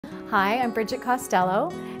Hi, I'm Bridget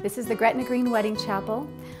Costello. This is the Gretna Green Wedding Chapel.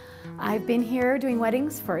 I've been here doing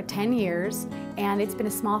weddings for 10 years, and it's been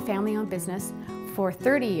a small family-owned business for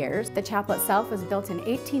 30 years. The chapel itself was built in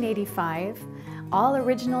 1885. All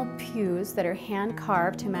original pews that are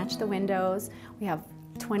hand-carved to match the windows. We have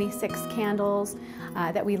 26 candles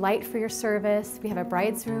that we light for your service. We have a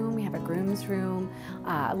bride's room, we have a groom's room,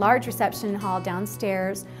 a large reception hall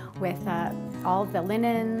downstairs with all the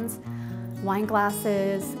linens, wine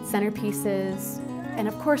glasses, centerpieces, and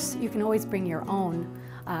of course you can always bring your own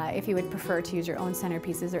if you would prefer to use your own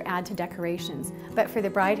centerpieces or add to decorations. But for the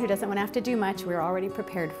bride who doesn't want to have to do much, we're already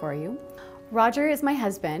prepared for you. Roger is my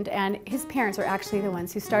husband, and his parents are actually the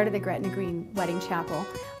ones who started the Gretna Green Wedding Chapel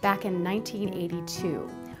back in 1982.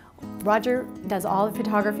 Roger does all the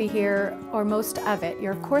photography here, or most of it.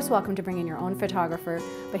 You're of course welcome to bring in your own photographer,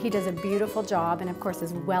 but he does a beautiful job and of course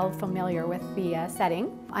is well familiar with the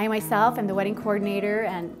setting. I myself am the wedding coordinator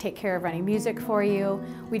and take care of running music for you.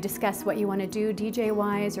 We discuss what you want to do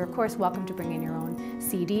DJ-wise. You're of course welcome to bring in your own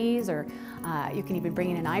CDs, or you can even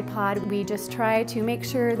bring in an iPod. We just try to make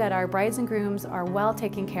sure that our brides and grooms are well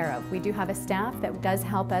taken care of. We do have a staff that does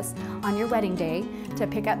help us on your wedding day to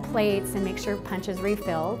pick up plates and make sure punch is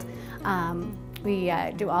refilled. We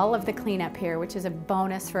do all of the cleanup here, which is a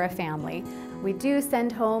bonus for a family. We do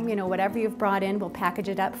send home, whatever you've brought in, we'll package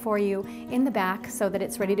it up for you in the back so that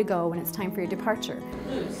it's ready to go when it's time for your departure.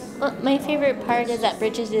 Well, my favorite part is that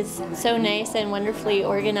Bridget is so nice and wonderfully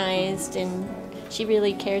organized, and she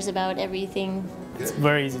really cares about everything. It's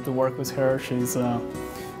very easy to work with her. She's a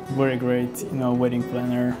very great, wedding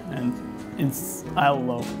planner, and I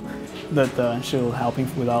love that she'll help me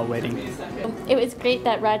with our wedding. It was great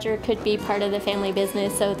that Roger could be part of the family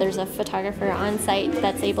business, so there's a photographer on site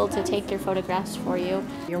that's able to take your photographs for you.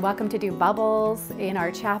 You're welcome to do bubbles in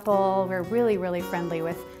our chapel. We're really, really friendly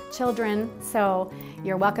with children, so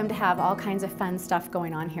you're welcome to have all kinds of fun stuff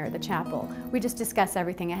going on here at the chapel. We just discuss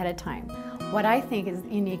everything ahead of time. What I think is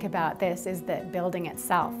unique about this is the building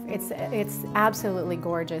itself. It's absolutely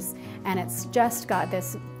gorgeous, and it's just got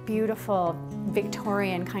this beautiful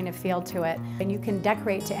Victorian kind of feel to it. And you can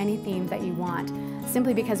decorate to any theme that you want.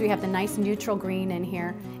 Simply because we have the nice neutral green in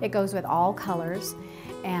here, it goes with all colors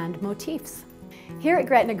and motifs. Here at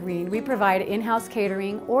Gretna Green, we provide in-house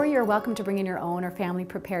catering, or you're welcome to bring in your own or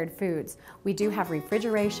family-prepared foods. We do have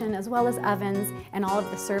refrigeration as well as ovens and all of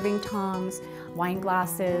the serving tongs, wine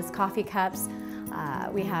glasses, coffee cups.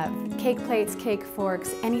 We have cake plates, cake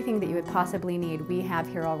forks, anything that you would possibly need, we have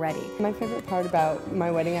here already. My favorite part about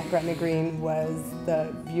my wedding at Gretna Green was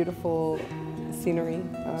the beautiful scenery,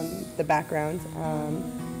 the background,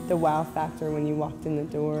 the wow factor when you walked in the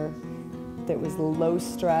door. It was low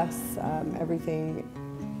stress. Everything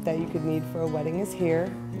that you could need for a wedding is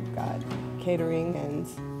here. We've got catering and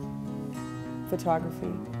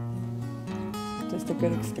photography. Just a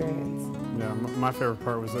good experience. Yeah, my favorite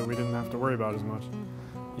part was that we didn't have to worry about as much.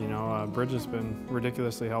 Bridget's been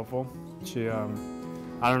ridiculously helpful. She, I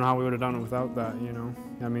don't know how we would have done it without that,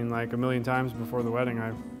 I mean, like a million times before the wedding,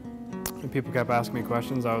 when people kept asking me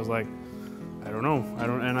questions, I was like, I don't know.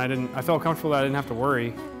 I felt comfortable that I didn't have to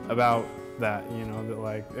worry about that,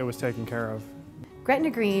 that it was taken care of. Gretna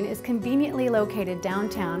Green is conveniently located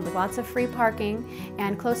downtown with lots of free parking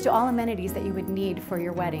and close to all amenities that you would need for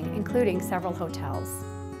your wedding, including several hotels.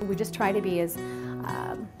 We just try to be as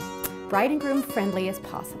bride and groom friendly as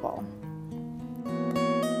possible.